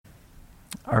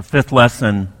Our fifth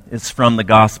lesson is from the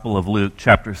Gospel of Luke,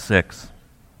 chapter 6.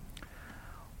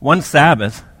 One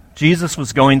Sabbath, Jesus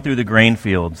was going through the grain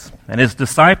fields, and his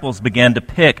disciples began to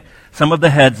pick some of the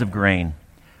heads of grain,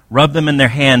 rub them in their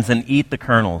hands, and eat the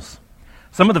kernels.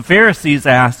 Some of the Pharisees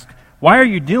asked, "Why are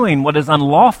you doing what is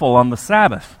unlawful on the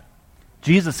Sabbath?"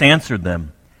 Jesus answered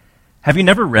them, "Have you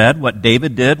never read what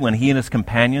David did when he and his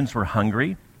companions were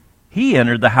hungry? He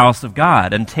entered the house of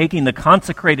God, and taking the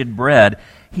consecrated bread,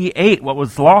 he ate what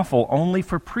was lawful only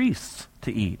for priests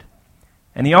to eat.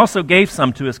 And he also gave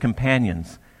some to his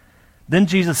companions. Then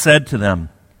Jesus said to them,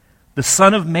 'The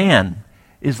Son of Man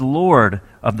is Lord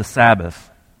of the Sabbath.'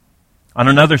 On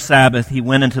another Sabbath, he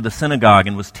went into the synagogue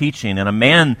and was teaching, and a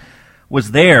man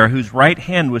was there whose right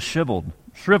hand was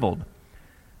shriveled.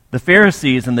 The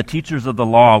Pharisees and the teachers of the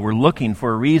law were looking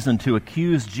for a reason to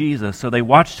accuse Jesus, so they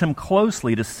watched him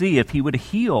closely to see if he would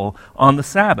heal on the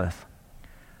Sabbath.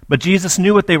 But Jesus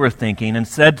knew what they were thinking and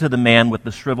said to the man with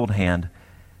the shriveled hand,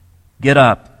 'Get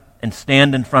up and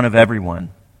stand in front of everyone.'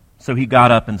 So he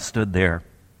got up and stood there.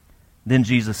 Then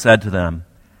Jesus said to them,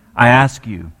 'I ask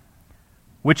you,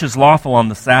 which is lawful on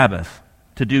the Sabbath,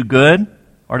 to do good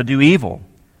or to do evil,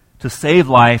 to save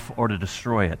life or to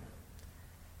destroy it?'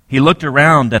 He looked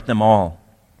around at them all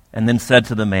and then said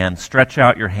to the man, 'Stretch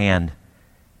out your hand.'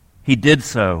 He did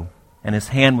so, and his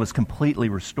hand was completely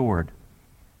restored.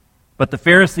 But the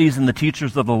Pharisees and the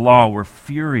teachers of the law were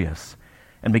furious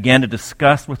and began to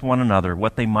discuss with one another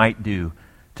what they might do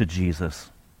to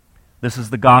Jesus." This is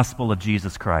the gospel of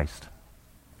Jesus Christ.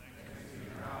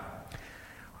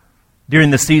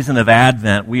 During the season of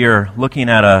Advent, we are looking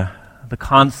at the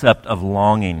concept of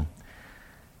longing.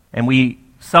 And we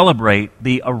celebrate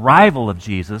the arrival of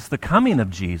Jesus, the coming of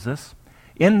Jesus,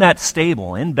 in that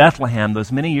stable in Bethlehem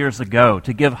those many years ago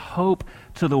to give hope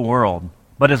to the world.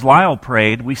 But as Lyle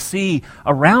prayed, we see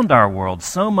around our world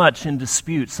so much in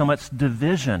dispute, so much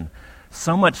division,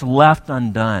 so much left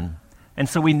undone. And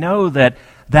so we know that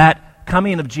that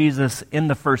coming of Jesus in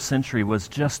the first century was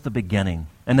just the beginning,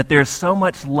 and that there's so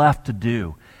much left to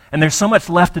do. And there's so much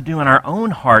left to do in our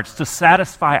own hearts to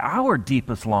satisfy our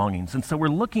deepest longings. And so we're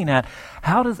looking at,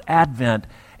 how does Advent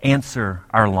answer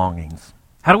our longings?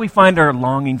 How do we find our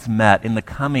longings met in the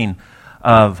coming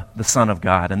of the Son of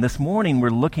God? And this morning we're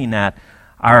looking at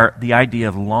the idea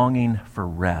of longing for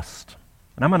rest.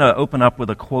 And I'm going to open up with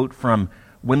a quote from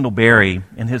Wendell Berry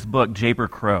in his book, Jayber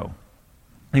Crow.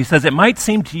 He says, "It might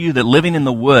seem to you that living in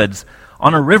the woods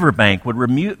on a riverbank would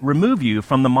remove you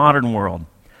from the modern world.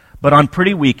 But on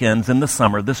pretty weekends in the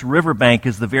summer, this riverbank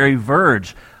is the very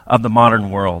verge of the modern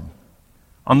world.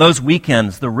 On those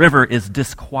weekends, the river is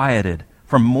disquieted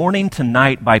from morning to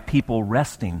night by people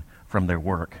resting from their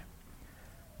work.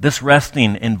 This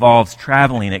resting involves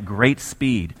traveling at great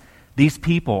speed. These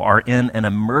people are in an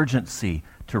emergency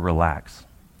to relax.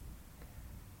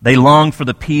 They long for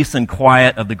the peace and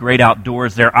quiet of the great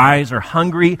outdoors. Their eyes are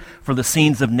hungry for the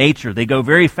scenes of nature. They go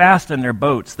very fast in their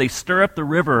boats. They stir up the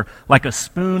river like a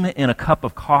spoon in a cup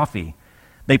of coffee.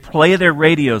 They play their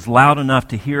radios loud enough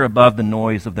to hear above the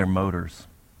noise of their motors.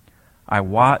 I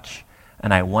watch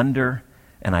and I wonder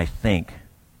and I think.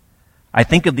 I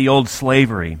think of the old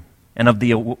slavery and of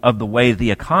the way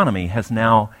the economy has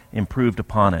now improved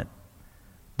upon it.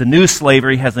 The new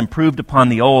slavery has improved upon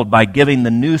the old by giving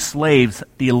the new slaves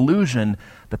the illusion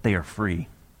that they are free.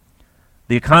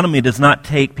 The economy does not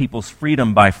take people's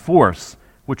freedom by force,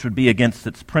 which would be against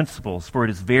its principles, for it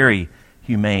is very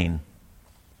humane.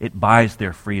 It buys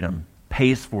their freedom,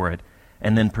 pays for it,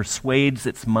 and then persuades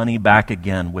its money back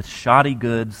again with shoddy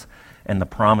goods and the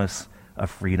promise of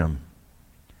freedom."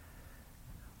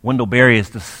 Wendell Berry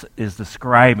is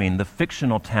describing the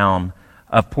fictional town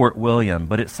of Port William,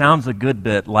 but it sounds a good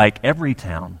bit like every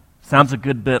town. Sounds a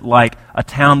good bit like a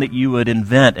town that you would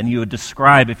invent and you would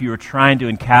describe if you were trying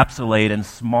to encapsulate in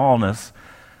smallness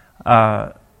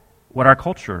what our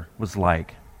culture was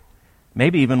like.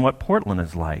 Maybe even what Portland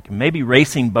is like. Maybe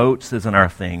racing boats isn't our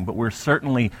thing, but we're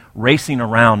certainly racing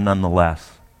around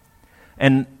nonetheless.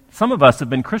 And some of us have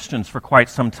been Christians for quite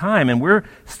some time, and we're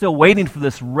still waiting for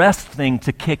this rest thing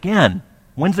to kick in.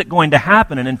 When's it going to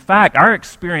happen? And in fact, our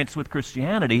experience with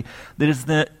Christianity is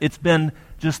that it's been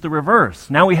just the reverse.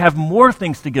 Now we have more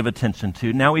things to give attention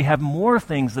to. Now we have more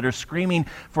things that are screaming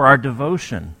for our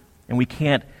devotion, and we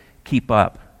can't keep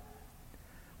up.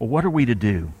 Well, what are we to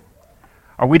do?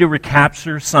 Are we to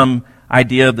recapture some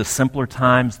idea of the simpler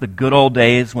times, the good old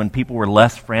days when people were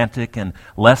less frantic and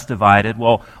less divided?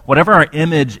 Well, whatever our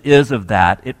image is of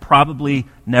that, it probably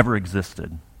never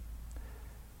existed.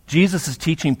 Jesus is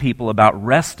teaching people about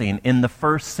resting in the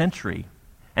first century.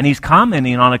 And he's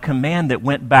commenting on a command that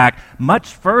went back much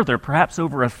further, perhaps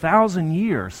over 1,000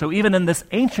 years. So even in this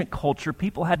ancient culture,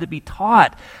 people had to be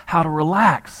taught how to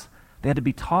relax. They had to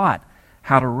be taught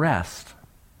how to rest.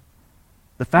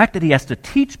 The fact that he has to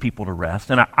teach people to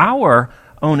rest, and our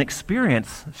own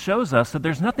experience shows us that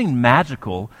there's nothing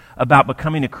magical about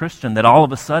becoming a Christian that all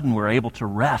of a sudden we're able to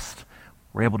rest,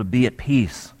 we're able to be at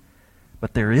peace.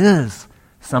 But there is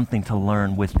something to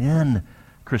learn within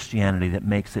Christianity that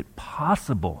makes it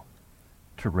possible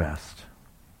to rest.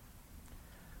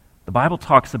 The Bible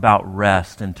talks about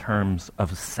rest in terms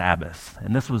of Sabbath,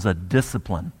 and this was a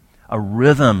discipline, a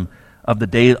rhythm of the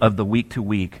day, of the week to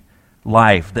week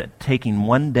life, that taking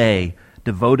one day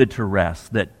devoted to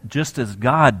rest, that just as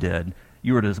God did,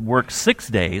 you were to work 6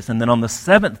 days, and then on the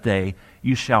seventh day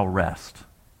you shall rest.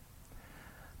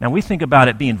 Now we think about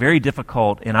it being very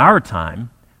difficult in our time,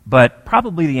 but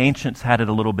probably the ancients had it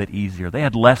a little bit easier. They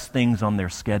had less things on their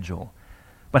schedule.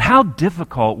 But how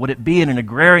difficult would it be in an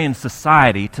agrarian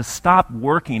society to stop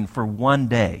working for one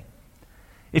day?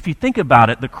 If you think about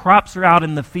it, the crops are out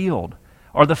in the field,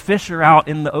 or the fish are out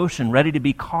in the ocean ready to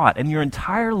be caught, and your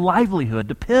entire livelihood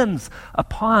depends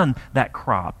upon that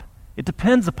crop. It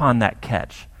depends upon that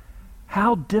catch.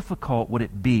 How difficult would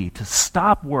it be to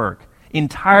stop work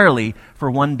entirely for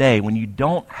one day when you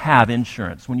don't have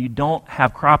insurance, when you don't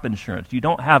have crop insurance, you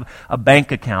don't have a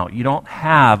bank account, you don't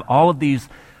have all of these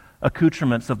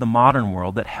accoutrements of the modern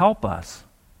world that help us?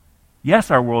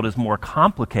 Yes, our world is more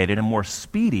complicated and more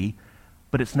speedy,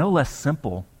 but it's no less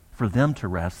simple for them to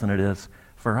rest than it is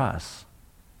for us.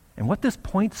 And what this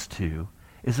points to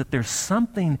is that there's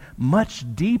something much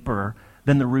deeper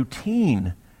than the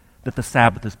routine that the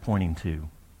Sabbath is pointing to.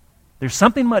 There's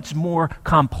something much more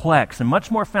complex and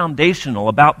much more foundational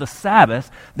about the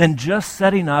Sabbath than just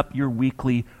setting up your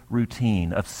weekly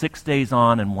routine of 6 days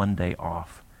on and 1 day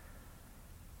off.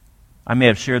 I may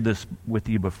have shared this with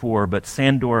you before, but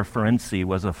Sándor Ferenczi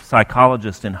was a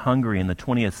psychologist in Hungary in the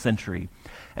 20th century.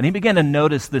 And he began to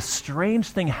notice this strange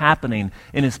thing happening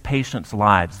in his patients'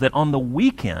 lives, that on the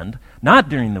weekend, not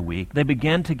during the week, they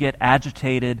began to get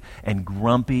agitated and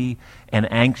grumpy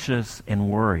and anxious and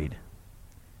worried.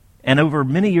 And over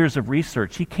many years of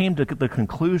research, he came to the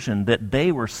conclusion that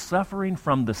they were suffering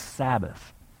from the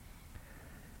Sabbath.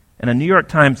 And a New York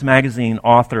Times Magazine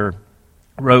author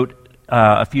wrote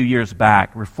a few years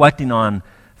back, reflecting on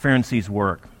Ferenczi's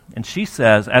work. And she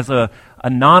says, as a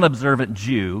non-observant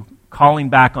Jew, calling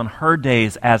back on her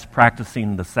days as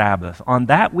practicing the Sabbath, on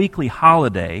that weekly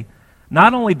holiday,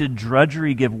 not only did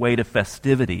drudgery give way to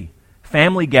festivity,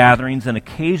 family gatherings, and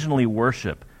occasionally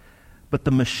worship, but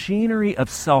the machinery of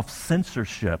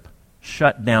self-censorship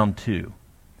shut down too,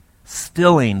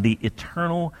 stilling the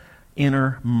eternal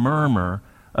inner murmur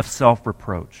of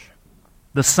self-reproach.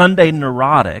 The Sunday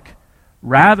neurotic,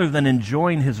 rather than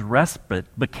enjoying his respite,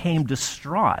 became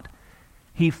distraught.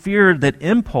 He feared that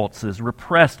impulses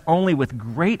repressed only with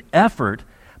great effort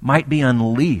might be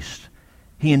unleashed.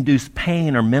 He induced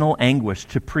pain or mental anguish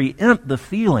to preempt the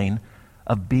feeling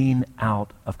of being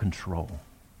out of control.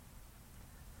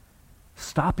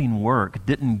 Stopping work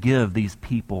didn't give these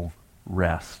people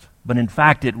rest, but in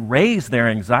fact it raised their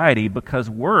anxiety, because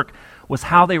work was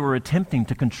how they were attempting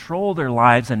to control their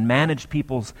lives and manage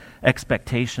people's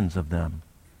expectations of them.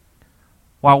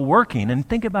 While working, and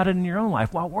think about it in your own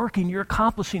life, while working you're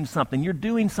accomplishing something, you're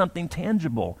doing something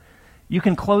tangible. You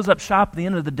can close up shop at the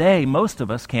end of the day, most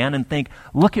of us can, and think,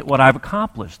 look at what I've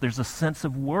accomplished. There's a sense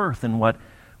of worth in what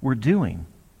we're doing.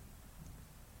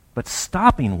 But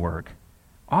stopping work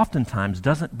oftentimes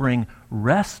doesn't bring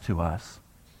rest to us.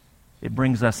 It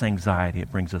brings us anxiety,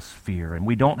 it brings us fear, and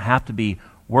we don't have to be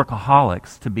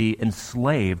workaholics to be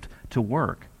enslaved to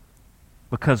work.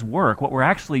 Because work, what we're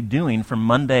actually doing from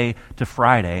Monday to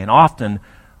Friday, and often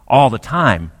all the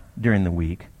time during the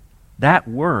week, that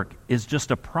work is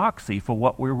just a proxy for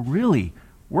what we're really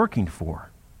working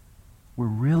for. We're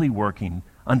really working,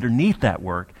 underneath that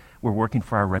work, we're working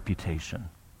for our reputation.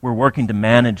 We're working to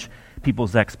manage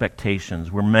people's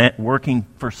expectations. We're working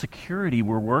for security.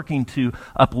 We're working to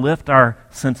uplift our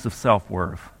sense of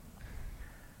self-worth.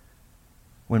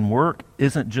 When work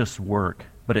isn't just work,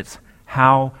 but it's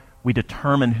how we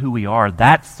determine who we are,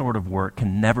 that sort of work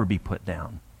can never be put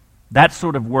down. That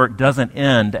sort of work doesn't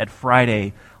end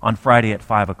on Friday at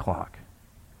 5 o'clock.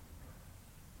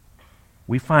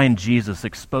 We find Jesus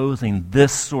exposing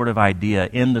this sort of idea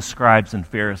in the scribes and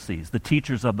Pharisees, the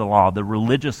teachers of the law, the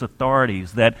religious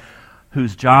authorities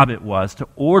whose job it was to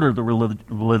order the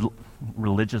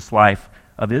religious life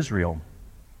of Israel.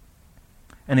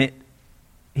 And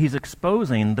he's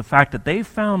exposing the fact that they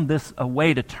found this a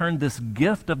way to turn this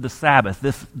gift of the Sabbath,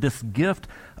 this gift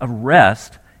of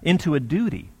rest, into a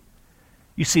duty.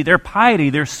 You see, their piety,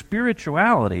 their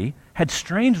spirituality, had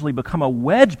strangely become a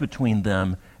wedge between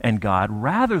them and God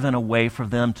rather than a way for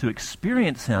them to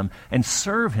experience Him and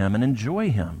serve Him and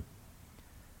enjoy Him.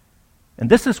 And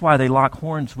this is why they lock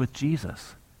horns with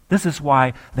Jesus. This is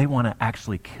why they want to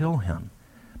actually kill Him,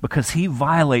 because He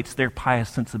violates their pious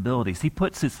sensibilities. He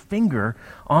puts His finger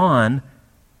on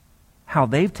how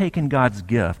they've taken God's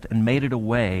gift and made it a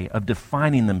way of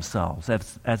defining themselves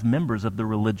as members of the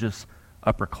religious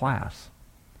upper class.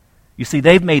 You see,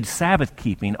 they've made Sabbath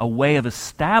keeping a way of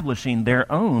establishing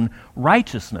their own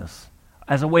righteousness,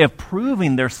 as a way of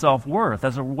proving their self-worth,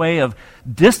 as a way of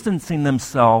distancing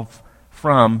themselves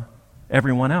from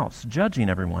everyone else, judging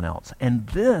everyone else. And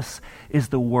this is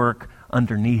the work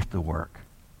underneath the work.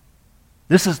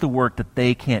 This is the work that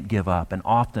they can't give up, and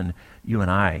often you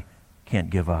and I can't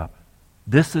give up.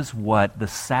 This is what the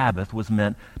Sabbath was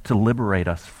meant to liberate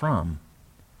us from.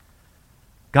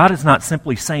 God is not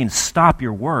simply saying, stop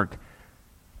your work.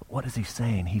 But what is He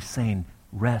saying? He's saying,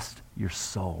 rest your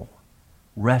soul.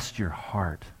 Rest your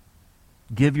heart.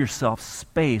 Give yourself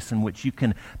space in which you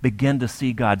can begin to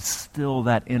see God still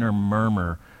that inner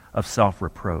murmur of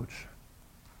self-reproach.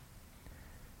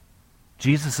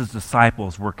 Jesus'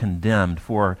 disciples were condemned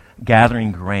for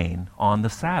gathering grain on the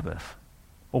Sabbath.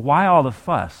 Well, why all the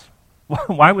fuss?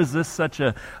 Why was this such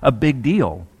a big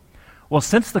deal? Well,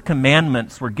 since the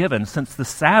commandments were given, since the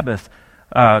Sabbath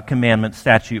commandment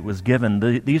statute was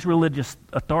given, these religious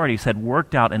authorities had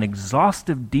worked out in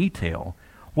exhaustive detail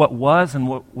what was and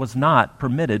what was not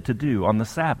permitted to do on the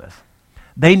Sabbath.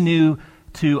 They knew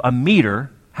to a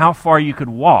meter how far you could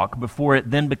walk before it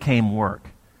then became work.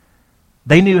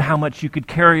 They knew how much you could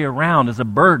carry around as a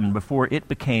burden before it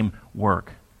became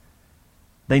work.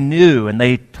 They knew and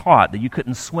they taught that you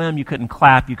couldn't swim, you couldn't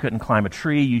clap, you couldn't climb a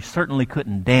tree, you certainly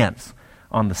couldn't dance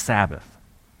on the Sabbath.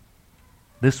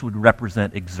 This would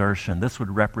represent exertion. This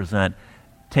would represent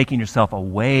taking yourself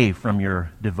away from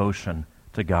your devotion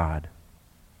to God.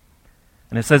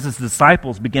 And it says his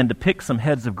disciples began to pick some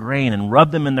heads of grain and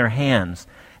rub them in their hands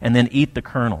and then eat the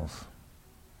kernels.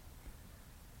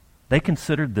 They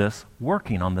considered this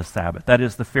working on the Sabbath. That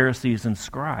is, the Pharisees and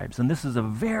scribes. And this is a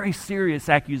very serious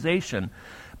accusation,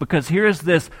 because here's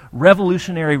this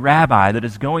revolutionary rabbi that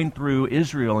is going through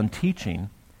Israel and teaching,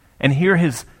 and here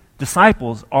his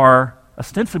disciples are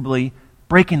ostensibly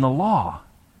breaking the law.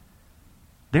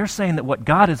 They're saying that what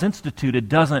God has instituted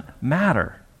doesn't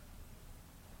matter.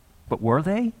 But were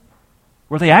they?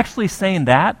 Were they actually saying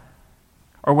that?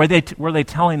 Or were they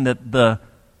telling that the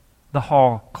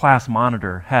hall class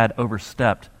monitor had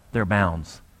overstepped their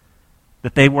bounds?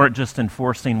 That they weren't just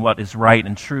enforcing what is right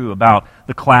and true about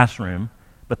the classroom,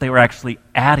 but they were actually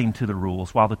adding to the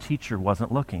rules while the teacher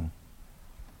wasn't looking.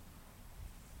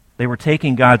 They were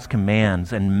taking God's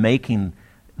commands and making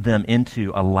them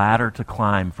into a ladder to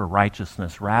climb for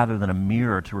righteousness rather than a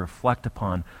mirror to reflect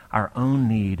upon our own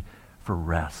need for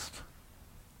rest,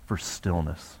 for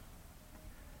stillness.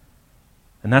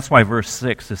 And that's why verse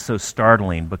 6 is so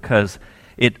startling, because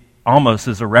it almost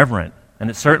is irreverent, and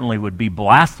it certainly would be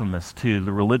blasphemous to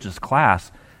the religious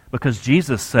class, because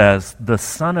Jesus says, the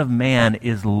Son of Man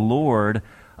is Lord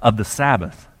of the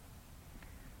Sabbath.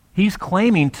 He's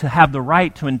claiming to have the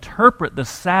right to interpret the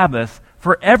Sabbath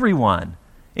for everyone,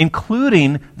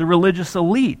 including the religious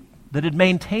elite that had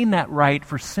maintained that right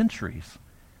for centuries.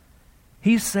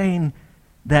 He's saying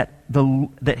that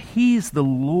He's the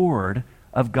Lord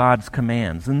of God's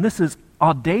commands. And this is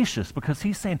audacious, because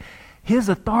He's saying His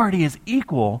authority is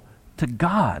equal to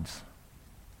God's.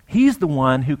 He's the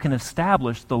one who can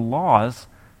establish the law's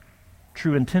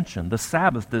true intention, the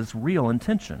Sabbath's real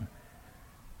intention.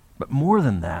 But more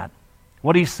than that,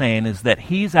 what He's saying is that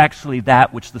He's actually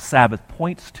that which the Sabbath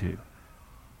points to.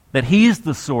 That He's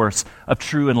the source of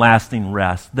true and lasting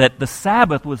rest. That the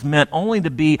Sabbath was meant only to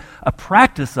be a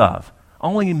practice of,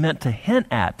 only meant to hint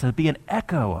at, to be an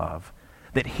echo of.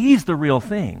 That He's the real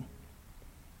thing.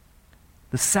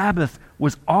 The Sabbath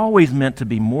was always meant to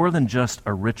be more than just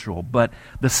a ritual, but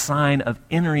the sign of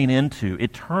entering into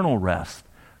eternal rest,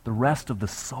 the rest of the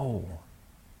soul.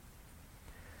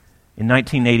 In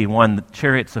 1981, the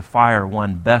Chariots of Fire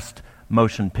won Best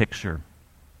Motion Picture.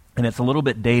 And it's a little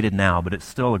bit dated now, but it's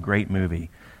still a great movie.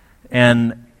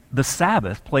 And the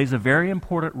Sabbath plays a very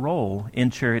important role in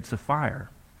Chariots of Fire.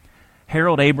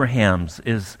 Harold Abrahams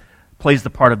plays the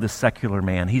part of this secular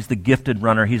man. He's the gifted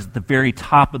runner. He's at the very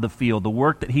top of the field. The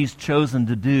work that he's chosen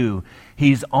to do,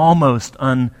 he's almost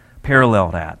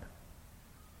unparalleled at.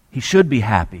 He should be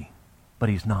happy, but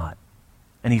he's not.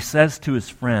 And he says to his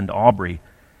friend, Aubrey,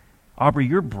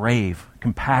 you're brave,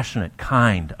 compassionate,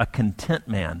 kind, a content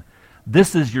man.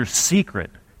 This is your secret,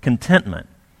 contentment.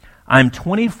 I'm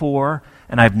 24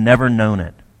 and I've never known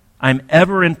it. I'm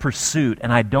ever in pursuit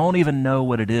and I don't even know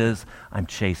what it is I'm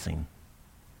chasing.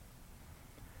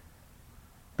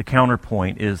 The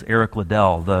counterpoint is Eric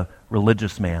Liddell, the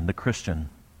religious man, the Christian.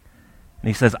 And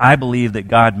he says, I believe that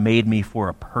God made me for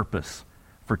a purpose,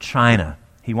 for China.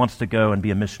 He wants to go and be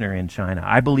a missionary in China.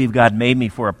 I believe God made me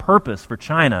for a purpose for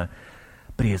China,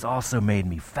 but he has also made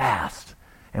me fast.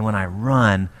 And when I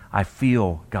run, I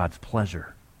feel God's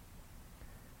pleasure.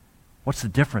 What's the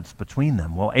difference between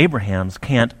them? Well, Abraham's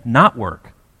can't not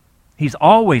work. He's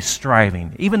always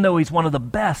striving. Even though he's one of the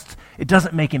best, it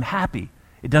doesn't make him happy.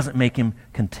 It doesn't make him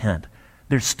content.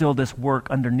 There's still this work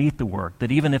underneath the work,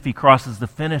 that even if he crosses the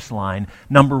finish line,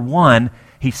 number one,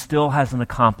 he still hasn't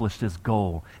accomplished his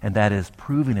goal, and that is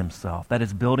proving himself. That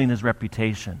is building his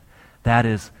reputation. That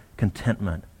is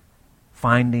contentment,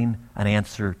 finding an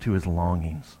answer to his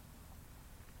longings.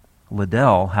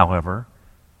 Liddell, however,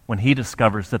 when he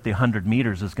discovers that the 100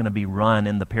 meters is going to be run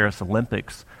in the Paris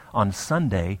Olympics on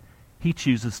Sunday, he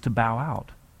chooses to bow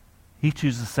out. He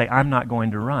chooses to say, I'm not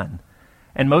going to run.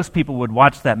 And most people would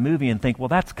watch that movie and think, well,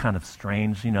 that's kind of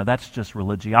strange. That's just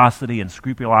religiosity and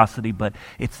scrupulosity, but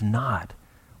it's not.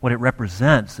 What it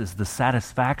represents is the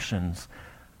satisfactions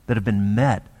that have been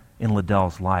met in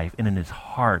Liddell's life and in his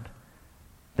heart,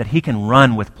 that he can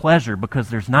run with pleasure because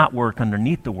there's not work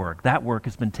underneath the work. That work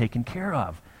has been taken care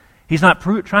of. He's not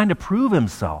trying to prove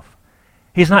himself.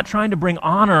 He's not trying to bring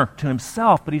honor to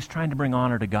himself, but he's trying to bring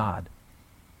honor to God.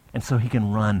 And so he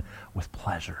can run with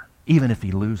pleasure, even if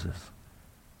he loses.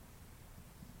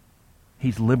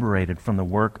 He's liberated from the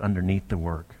work underneath the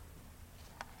work.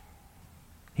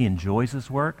 He enjoys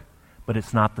his work, but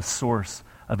it's not the source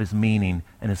of his meaning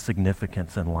and his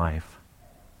significance in life.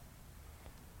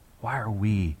 Why are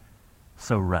we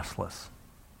so restless?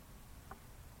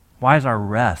 Why is our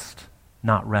rest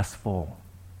not restful?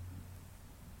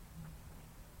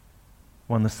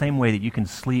 Well, in the same way that you can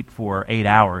sleep for 8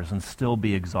 hours and still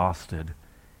be exhausted,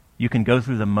 you can go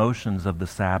through the motions of the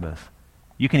Sabbath.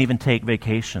 You can even take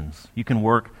vacations. You can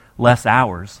work less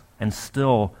hours and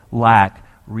still lack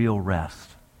real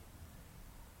rest.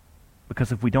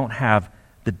 Because if we don't have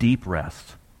the deep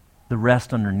rest, the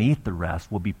rest underneath the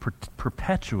rest will be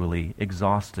perpetually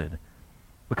exhausted.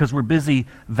 Because we're busy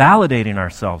validating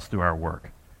ourselves through our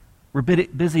work. We're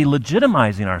busy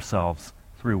legitimizing ourselves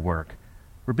through work.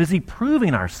 We're busy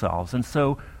proving ourselves. And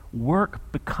so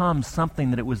work becomes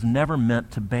something that it was never meant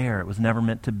to bear. It was never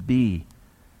meant to be.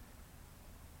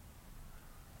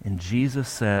 And Jesus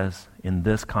says in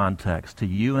this context to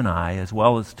you and I, as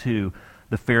well as to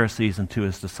the Pharisees and to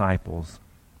his disciples,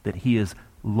 that he is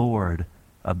Lord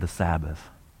of the Sabbath.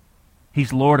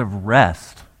 He's Lord of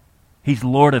rest. He's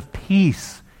Lord of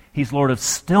peace. He's Lord of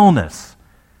stillness.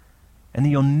 And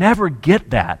you'll never get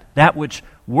that which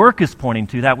work is pointing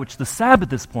to, that which the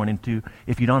Sabbath is pointing to,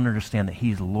 if you don't understand that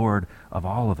he's Lord of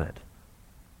all of it.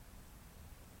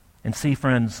 And see,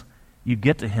 friends, you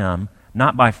get to him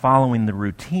not by following the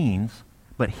routines,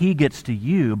 but he gets to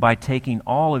you by taking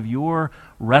all of your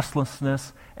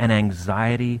restlessness and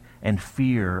anxiety and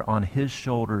fear on his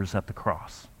shoulders at the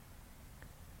cross.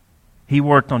 He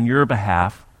worked on your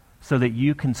behalf so that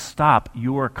you can stop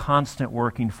your constant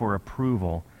working for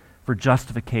approval, for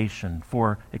justification,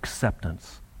 for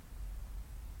acceptance.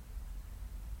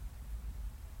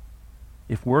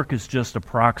 If work is just a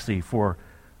proxy for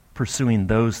pursuing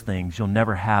those things, you'll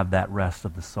never have that rest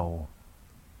of the soul.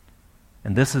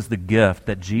 And this is the gift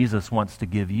that Jesus wants to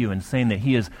give you. In saying that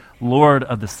he is Lord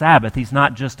of the Sabbath, he's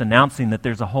not just announcing that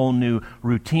there's a whole new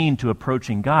routine to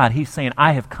approaching God. He's saying,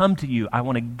 I have come to you. I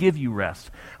want to give you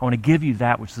rest. I want to give you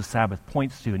that which the Sabbath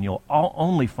points to, and you'll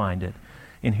only find it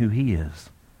in who he is.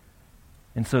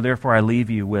 And so therefore I leave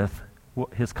you with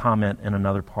his comment in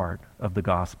another part of the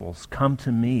Gospels. Come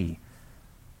to me,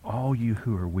 all you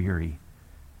who are weary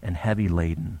and heavy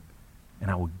laden,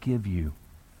 and I will give you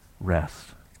rest.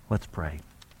 Let's pray.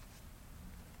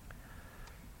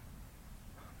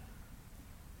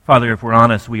 Father, if we're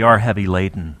honest, we are heavy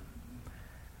laden.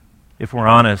 If we're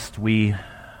honest, we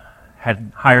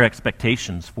had higher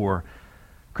expectations for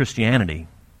Christianity,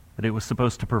 that it was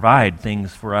supposed to provide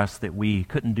things for us that we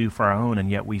couldn't do for our own,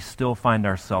 and yet we still find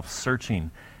ourselves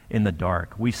searching in the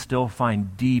dark. We still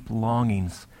find deep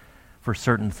longings for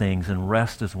certain things, and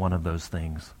rest is one of those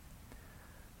things.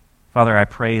 Father, I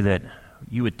pray that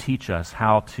you would teach us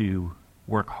how to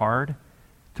work hard,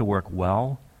 to work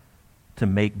well, to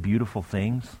make beautiful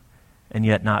things, and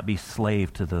yet not be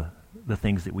slave to the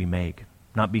things that we make,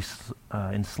 not be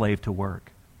enslaved to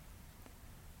work.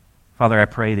 Father, I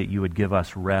pray that you would give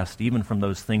us rest, even from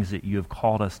those things that you have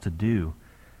called us to do,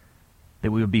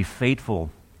 that we would be faithful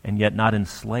and yet not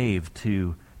enslaved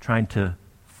to trying to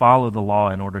follow the law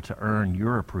in order to earn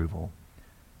your approval.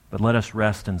 But let us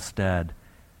rest instead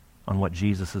on what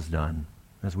Jesus has done.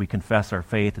 As we confess our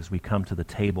faith, as we come to the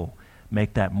table,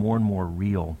 make that more and more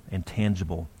real and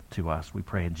tangible to us. We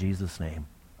pray in Jesus' name.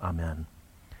 Amen.